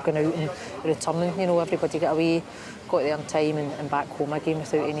people going out and returning. You know, everybody got away, got there on time and back home again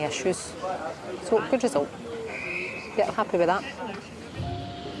without any issues. So, good result. Yeah, I'm happy with that.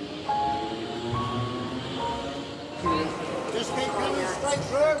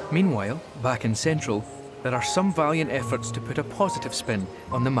 Meanwhile, back in Central, there are some valiant efforts to put a positive spin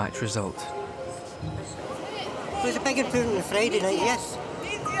on the match result. It was a big improvement on Friday night, yes.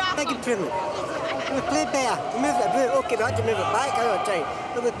 Big improvement. We played better. We moved it about. OK, we had to move it back another time,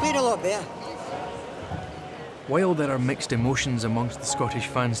 but we played a lot better. While there are mixed emotions amongst the Scottish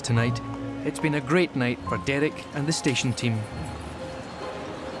fans tonight, it's been a great night for Derek and the station team.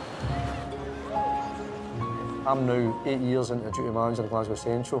 I'm now 8 years into duty manager at Glasgow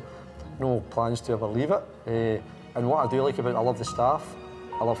Central. No plans to ever leave it. And what I do like about it, I love the staff.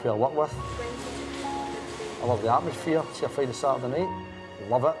 I love who I work with. I love the atmosphere. See a Friday, Saturday night.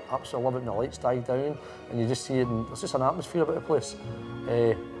 Love it, absolutely love it when the lights die down and you just see it and there's just an atmosphere about the place.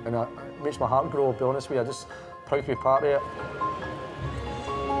 And it makes my heart grow, I'll be honest with you. I'm just proud to be part of it.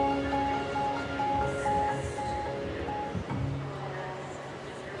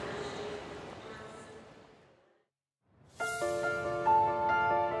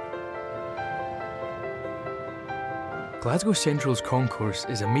 Glasgow Central's concourse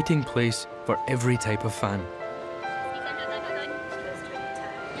is a meeting place for every type of fan.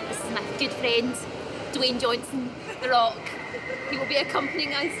 This is my good friend, Dwayne Johnson, The Rock. He will be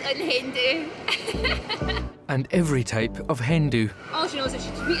accompanying us in Hendu. And every type of hen-do. All she knows is she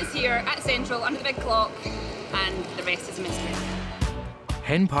should meet us here at Central under the big clock, and the rest is a mystery.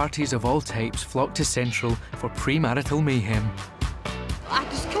 Hen parties of all types flock to Central for premarital mayhem. I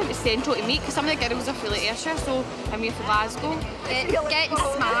just central to meet, because some of the girls are from Ayrshire, so I'm here for Glasgow. Getting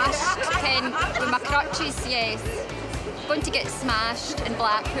smashed, with my crutches, yes. Going to get smashed in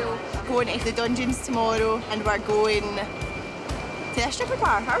Blackpool. Going to the dungeons tomorrow, and we're going to the stripper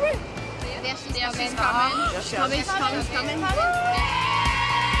bar, are we? Yes, Mummy's coming. Mummy's coming.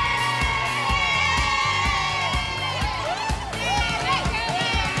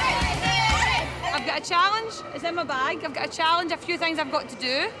 I've got a challenge, it's in my bag. I've got a challenge, a few things I've got to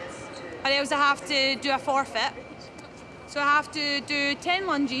do. And else I have to do a forfeit. So I have to do 10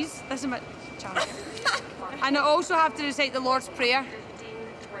 lunges, this is my challenge. And I also have to recite the Lord's Prayer.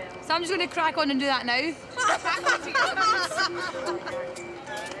 So I'm just going to crack on and do that now. 3,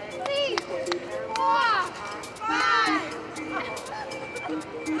 4, 5.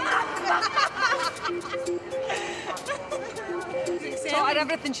 Taught her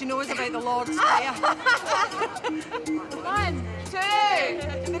everything she knows about the Lord's Prayer. 1, 2,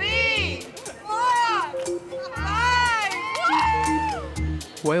 3, 4,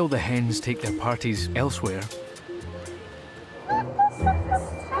 5. While the hens take their parties elsewhere,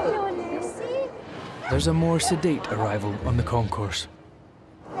 Hello, Lucy. there's a more sedate arrival on the concourse.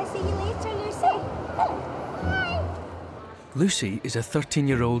 I'll see you later, Lucy. Bye. Lucy is a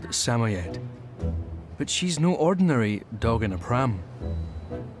 13-year-old Samoyed, but she's no ordinary dog in a pram.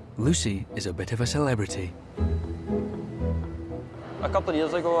 Lucy is a bit of a celebrity. A couple of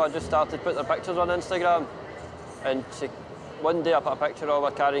years ago, I just started putting her pictures on Instagram, and one day I put a picture of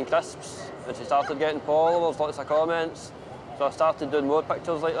her carrying crisps, and she started getting followers, lots of comments. So I started doing more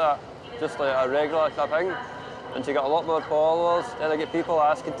pictures like that, just like a regular kind of thing, and she got a lot more followers. Then I get people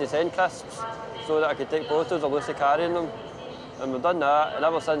asking to send crisps so that I could take photos of Lucy carrying them. And we've done that, and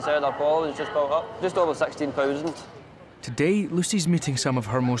ever since then our following's just built up, just over 16,000. Today, Lucy's meeting some of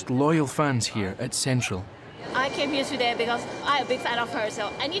her most loyal fans here at Central. I came here today because I'm a big fan of her, so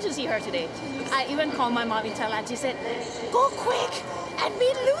I need to see her today. I even called my mom in Thailand. She said, "Go quick and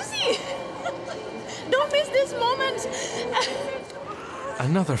meet Lucy. Don't miss this moment."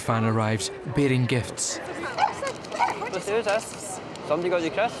 Another fan arrives bearing gifts. Lucy, who's this? Somebody got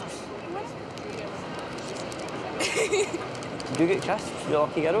you crisps? Did you get crisps, you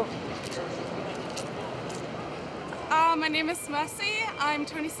lucky girl? My name is Mercy. I'm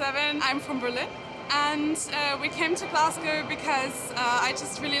 27. I'm from Berlin. And we came to Glasgow because I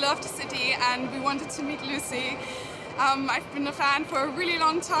just really love the city and we wanted to meet Lucy. I've been a fan for a really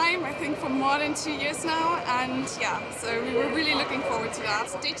long time, I think for more than 2 years now, and yeah, so we were really looking forward to that.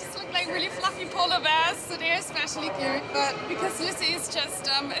 They just look like really fluffy polar bears, so they're especially cute. But because Lucy is just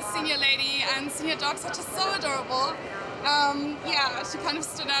a senior lady and senior dogs are just so adorable, yeah, she kind of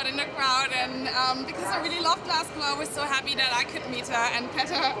stood out in the crowd, and because I really love Glasgow, I was so happy that I could meet her and pet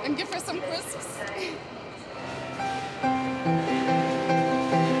her and give her some crisps.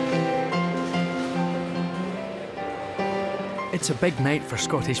 It's a big night for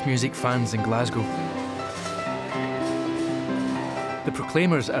Scottish music fans in Glasgow. The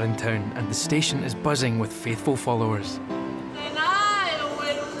Proclaimers are in town and the station is buzzing with faithful followers. And I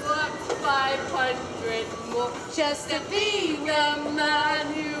would walk 500 more just to be the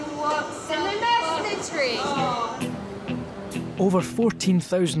man who walks in the cemetery. Over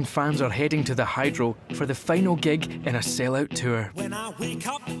 14,000 fans are heading to the Hydro for the final gig in a sellout tour. When I wake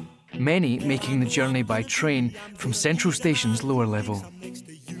up, Many making the journey by train from Central Station's lower level.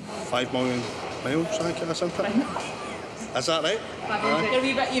 5 million miles, I think, or something. Is that right?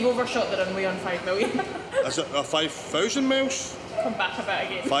 You've overshot the runway on 5 million. Is it 5,000 miles? Come back a bit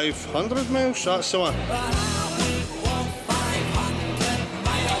again. 500 miles, that's the one.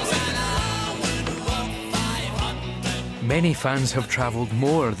 Many fans have travelled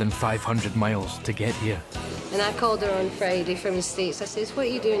more than 500 miles to get here. And I called her on Friday from the States. I says, "What are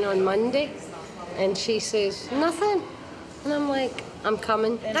you doing on Monday?" And she says, "Nothing." And I'm like, "I'm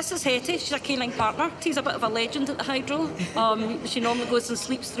coming." This is Hetty. She's a canine partner. She's a bit of a legend at the Hydro. She normally goes and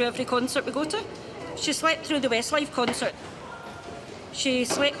sleeps through every concert we go to. She slept through the Westlife concert. She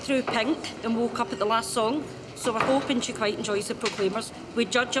slept through Pink and woke up at the last song. So we're hoping she quite enjoys the Proclaimers. We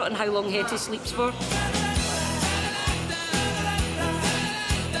judge it on how long Hetty sleeps for.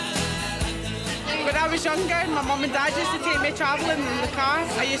 When I was younger, my mum and dad used to take me travelling in the car.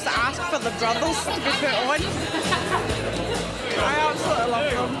 I used to ask for the brothers to be put on. I absolutely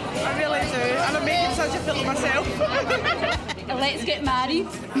love them. I really do. And I'm making such a fool of myself. Let's get married.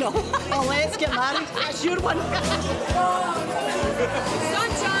 No. Oh, let's get married. That's your one.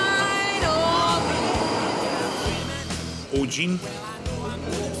 Sunshine, Oh, Jean.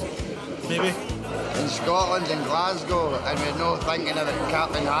 Maybe. In Scotland, in Glasgow, and we're not thinking of it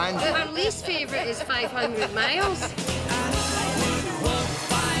cap in hand. Our least favourite is 500 miles.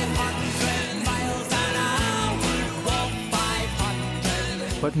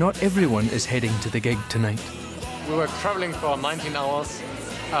 But not everyone is heading to the gig tonight. We were traveling for 19 hours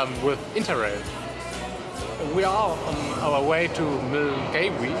with Interrail. We are on our way to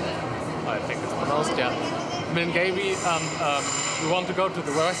Milngavie, I think it's pronounced, yeah. Milngavie, and we want to go to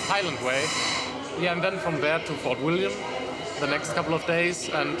the West Highland Way. Yeah, and then from there to Fort William the next couple of days,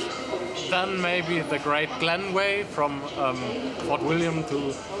 and then maybe the Great Glen Way from Fort William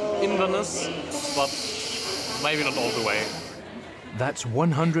to Inverness, but maybe not all the way. That's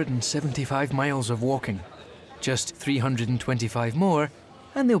 175 miles of walking. Just 325 more,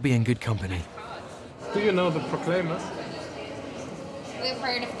 and they'll be in good company. Do you know the Proclaimers? We've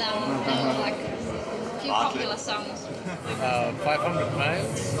heard of them, like a few popular songs. 500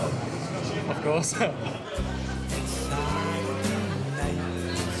 miles, of course.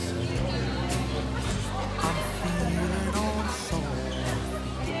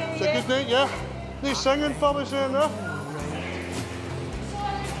 It's a good night, yeah? Nice singing for us in there.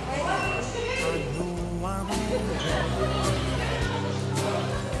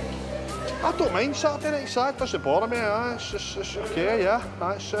 I don't mind Saturday night sad, doesn't bother me, it's okay, yeah.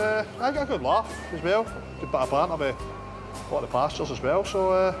 I get a good laugh as well. Good bit of banter with a lot of the pastors as well,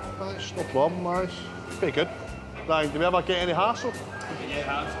 so it's no problem, it's pretty good. Ryan, do we ever get any hassle?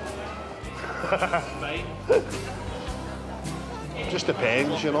 Yeah, Just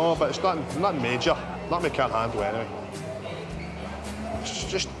depends, you know, but it's nothing major. Nothing we can't handle anyway. It's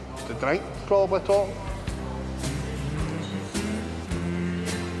just the drink, probably, talking.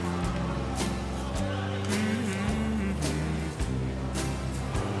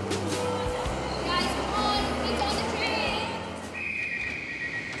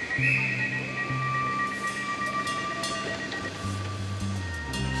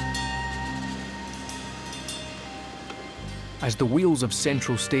 As the wheels of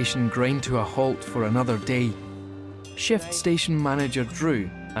Central Station grind to a halt for another day, shift station manager Drew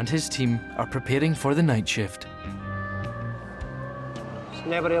and his team are preparing for the night shift.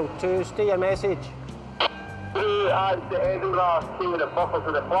 Snaverhill 2, stay your message. Drew at the Edinburgh, seeing the buffer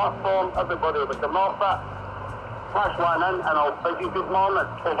to the platform, everybody will be coming off it. Flash one in and I'll bid you good morning,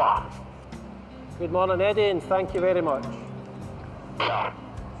 over. Good morning, Eddie, and thank you very much.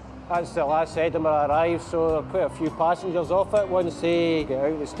 That's the last Edinburgh arrives, so there are quite a few passengers off it. Once they get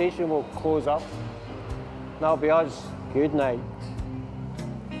out, the station will close up. That'll be us. Good night.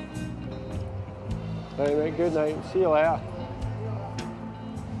 Right, mate, good night. See you later.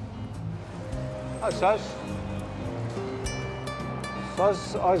 That's us.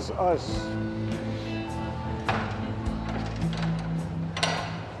 It's us.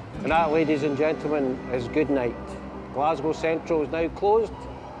 And that, ladies and gentlemen, is good night. Glasgow Central is now closed.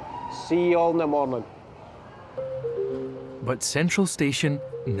 See you all in the morning. But Central Station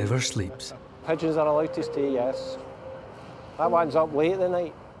never sleeps. Pigeons are allowed to stay, yes. That one's up late the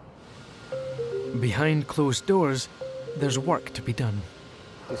night. Behind closed doors, there's work to be done.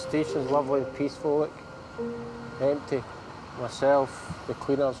 The station's lovely and peaceful, look. Empty. Myself, the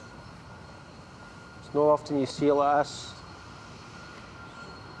cleaners. It's not often you see it like this.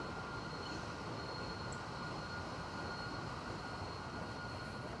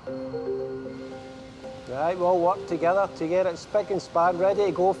 Right, we all work together to get it spick and span, ready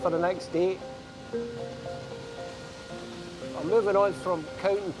to go for the next day. I'm moving on from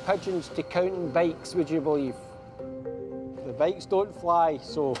counting pigeons to counting bikes, would you believe? The bikes don't fly,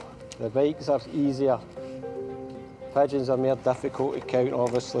 so the bikes are easier. Pigeons are more difficult to count,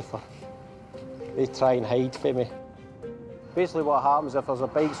 obviously, they try and hide from me. Basically what happens if there's a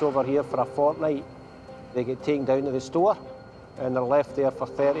bikes over here for a fortnight, they get taken down to the store and they're left there for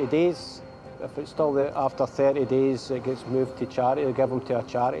 30 days. If it's still there after 30 days, it gets moved to charity, they give them to a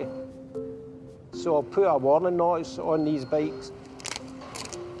charity. So I'll put a warning notice on these bikes.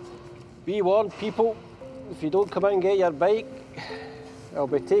 Be warned, people, if you don't come in and get your bike, it'll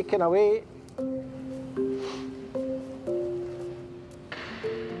be taken away.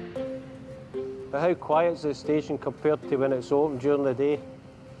 But how quiet is the station compared to when it's open during the day?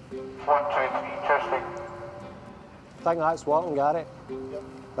 1, 2, 3, testing. I think that's working, Gary.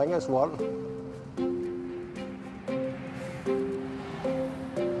 I think it's working.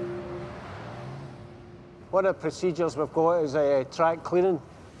 One of the procedures we've got is track cleaning.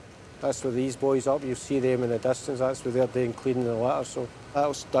 That's with these boys up, you see them in the distance, that's where they're doing cleaning the litter, so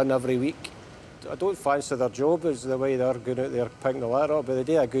that's done every week. I don't fancy their job is the way they're going out there picking the litter up, but they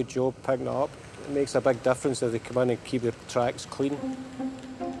do a good job picking it up. It makes a big difference if they come in and keep the tracks clean.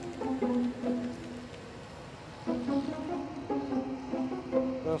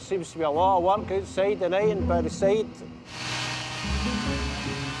 There seems to be a lot of work outside tonight and by the side.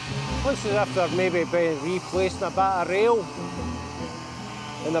 Looks as if they're maybe replacing a bit of rail.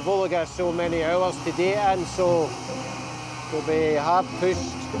 and they've only got so many hours to do it in, so they'll be hard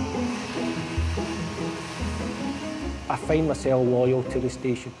pushed. I find myself loyal to the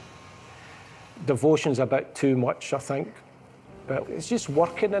station. Devotion's a bit too much, I think, but it's just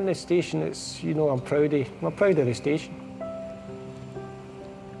working in the station. It's, you know, I'm proud of the station.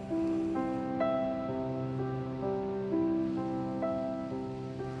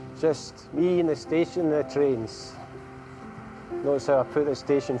 Just me and the station and the trains. Notice how I put the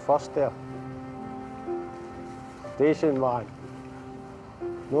station first there. Station man,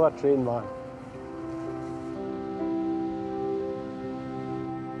 not a train man.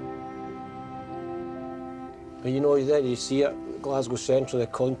 But you know, there you see it, Glasgow Central, the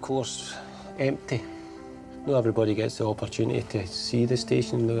concourse, empty. Not everybody gets the opportunity to see the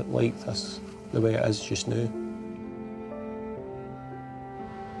station like this, the way it is just now.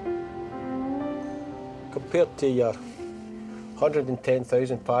 Compared to your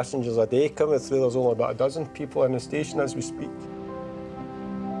 110,000 passengers a day coming through, there's only about a dozen people in the station as we speak.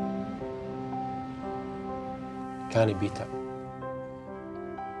 Can't beat it.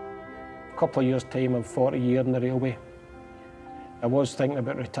 A couple of years' time, I'm 40 years in the railway. I was thinking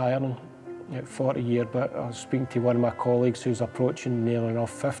about retiring at 40 years, but I was speaking to one of my colleagues who's approaching nearly enough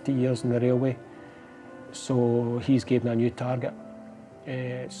 50 years in the railway. So he's given me a new target.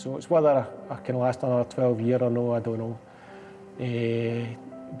 So it's whether I can last another 12 years or no, I don't know.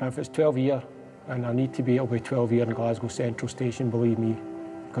 But if it's 12 years, and I need to be able to be 12 years in Glasgow Central Station, believe me,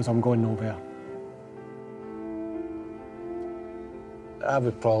 because I'm going nowhere. I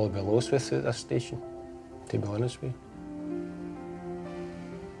would probably be lost without this station, to be honest with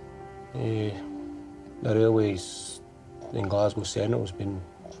you. The railways in Glasgow Central has been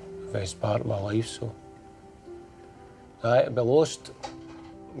the best part of my life, so I'd be lost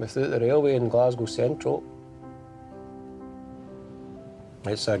without the railway in Glasgow Central.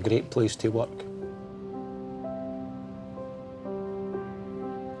 It's a great place to work.